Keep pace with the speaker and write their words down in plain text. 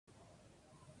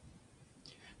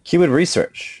Keyword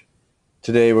research.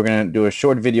 Today we're going to do a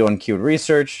short video on keyword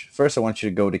research. First, I want you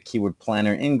to go to Keyword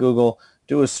Planner in Google,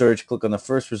 do a search, click on the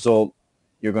first result.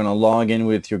 You're going to log in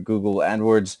with your Google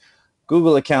AdWords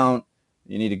Google account.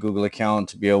 You need a Google account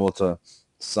to be able to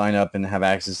sign up and have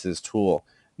access to this tool.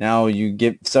 Now you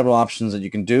get several options that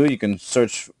you can do. You can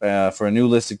search for a new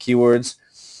list of keywords.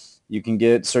 You can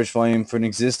get search volume for an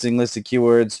existing list of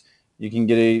keywords. You can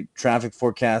get a traffic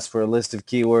forecast for a list of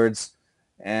keywords,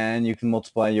 and you can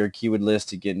multiply your keyword list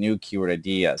to get new keyword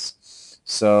ideas.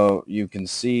 So you can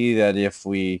see that if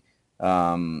we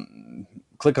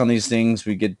click on these things,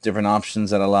 we get different options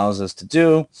that allows us to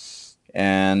do,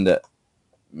 and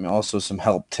also some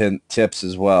help tips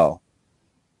as well.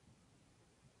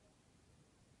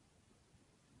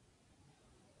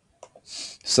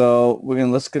 So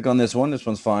let's click on this one. This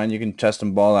one's fine. You can test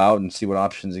them all out and see what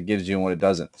options it gives you and what it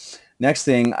doesn't. Next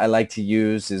thing I like to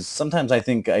use is sometimes I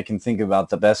think I can think about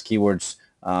the best keywords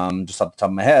just off the top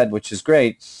of my head, which is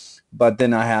great. But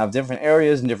then I have different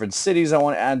areas and different cities I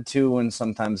want to add to, and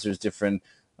sometimes there's different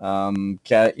different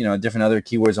other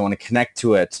keywords I want to connect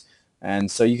to it.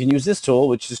 And so you can use this tool,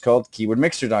 which is called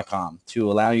keywordmixer.com, to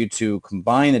allow you to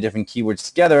combine the different keywords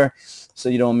together so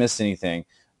you don't miss anything.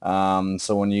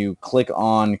 So when you click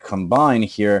on combine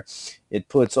here, it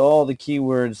puts all the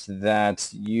keywords that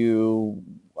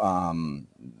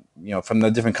from the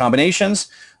different combinations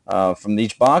from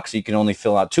each box. You can only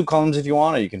fill out 2 columns if you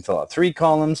want, or you can fill out 3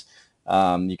 columns.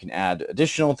 You can add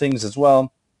additional things as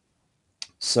well.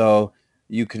 So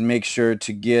you can make sure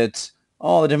to get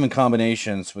all the different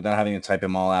combinations without having to type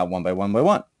them all out one by one by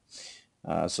one.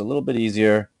 So a little bit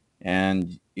easier,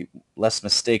 and less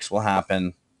mistakes will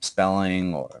happen,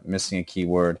 spelling or missing a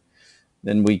keyword.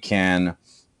 Then we can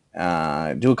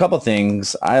do a couple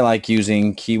things. I like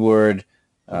using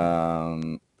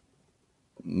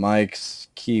Mike's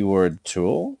keyword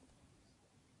tool.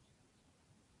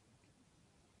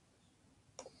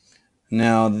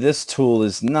 Now this tool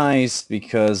is nice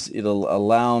because it'll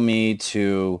allow me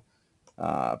to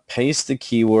paste the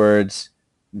keywords.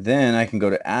 Then I can go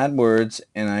to AdWords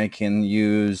and I can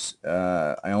use,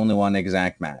 I only want an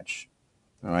exact match.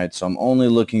 All right, so I'm only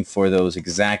looking for those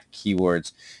exact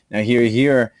keywords. Now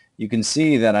here you can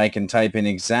see that I can type in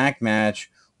exact match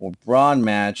or broad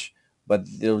match, but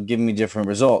it'll give me different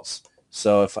results.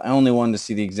 So if I only wanted to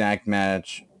see the exact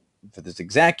match for this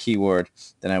exact keyword,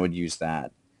 then I would use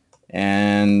that.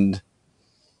 And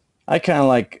I kind of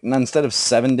like, instead of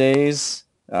 7 days,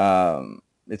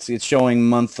 it's showing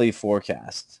monthly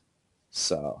forecast.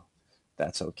 So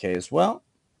that's okay as well.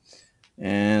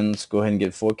 And let's go ahead and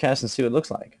get forecast and see what it looks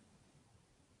like.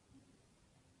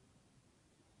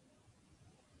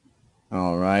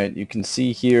 All right, you can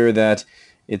see here that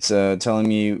it's telling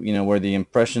me, where the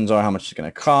impressions are, how much it's going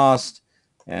to cost,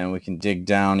 and we can dig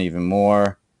down even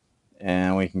more,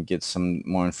 and we can get some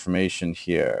more information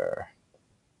here.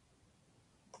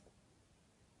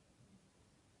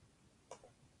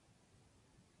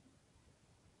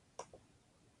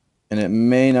 And it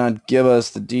may not give us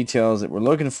the details that we're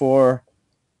looking for.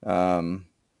 We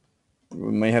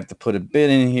may have to put a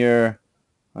bid in here,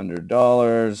 $100,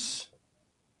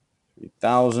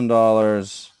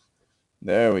 $3,000.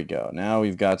 There we go. Now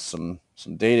we've got some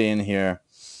data in here.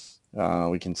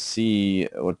 We can see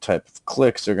what type of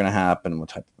clicks are going to happen, what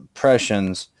type of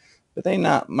impressions, but they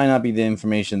might not be the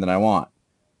information that I want.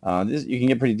 You can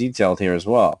get pretty detailed here as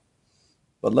well.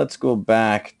 But let's go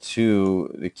back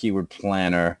to the keyword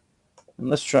planner, and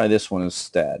let's try this one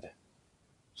instead.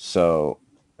 So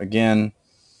again,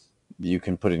 you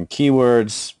can put in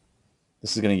keywords.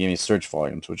 This is going to give me search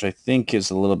volumes, which I think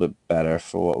is a little bit better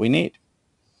for what we need.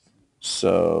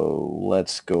 So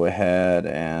let's go ahead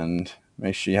and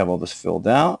make sure you have all this filled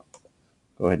out.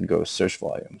 Go ahead and go search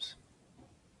volumes.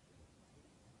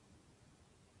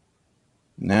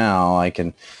 Now I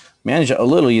can manage it a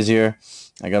little easier.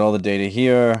 I got all the data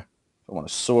here. I want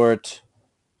to sort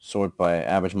by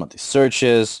average monthly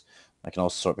searches. I can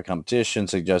also sort by competition,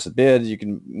 suggested bid. You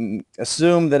can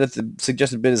assume that if the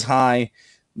suggested bid is high,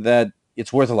 that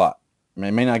it's worth a lot. I mean,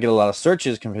 it may not get a lot of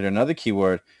searches compared to another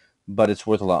keyword, but it's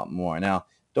worth a lot more. Now,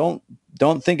 don't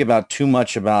think about too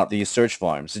much about these search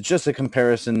volumes. It's just a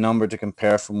comparison number to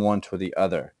compare from one to the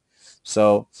other.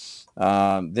 So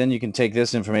then you can take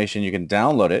this information, you can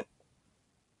download it.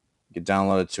 You can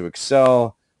download it to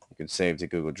Excel. You can save to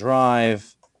Google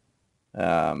Drive.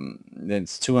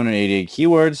 It's 288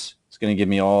 keywords. It's going to give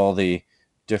me all the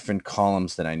different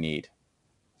columns that I need.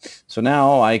 So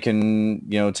now I can,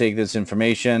 take this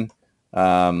information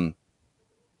and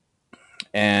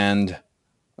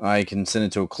I can send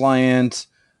it to a client.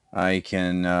 I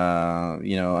can,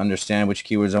 understand which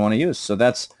keywords I want to use. So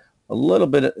that's a little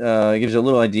bit, it gives you a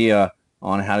little idea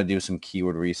on how to do some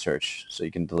keyword research. So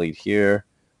you can delete here,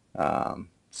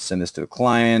 send this to the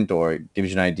client, or it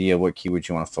gives you an idea of what keywords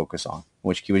you want to focus on,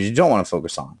 which keywords you don't want to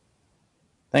focus on.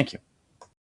 Thank you.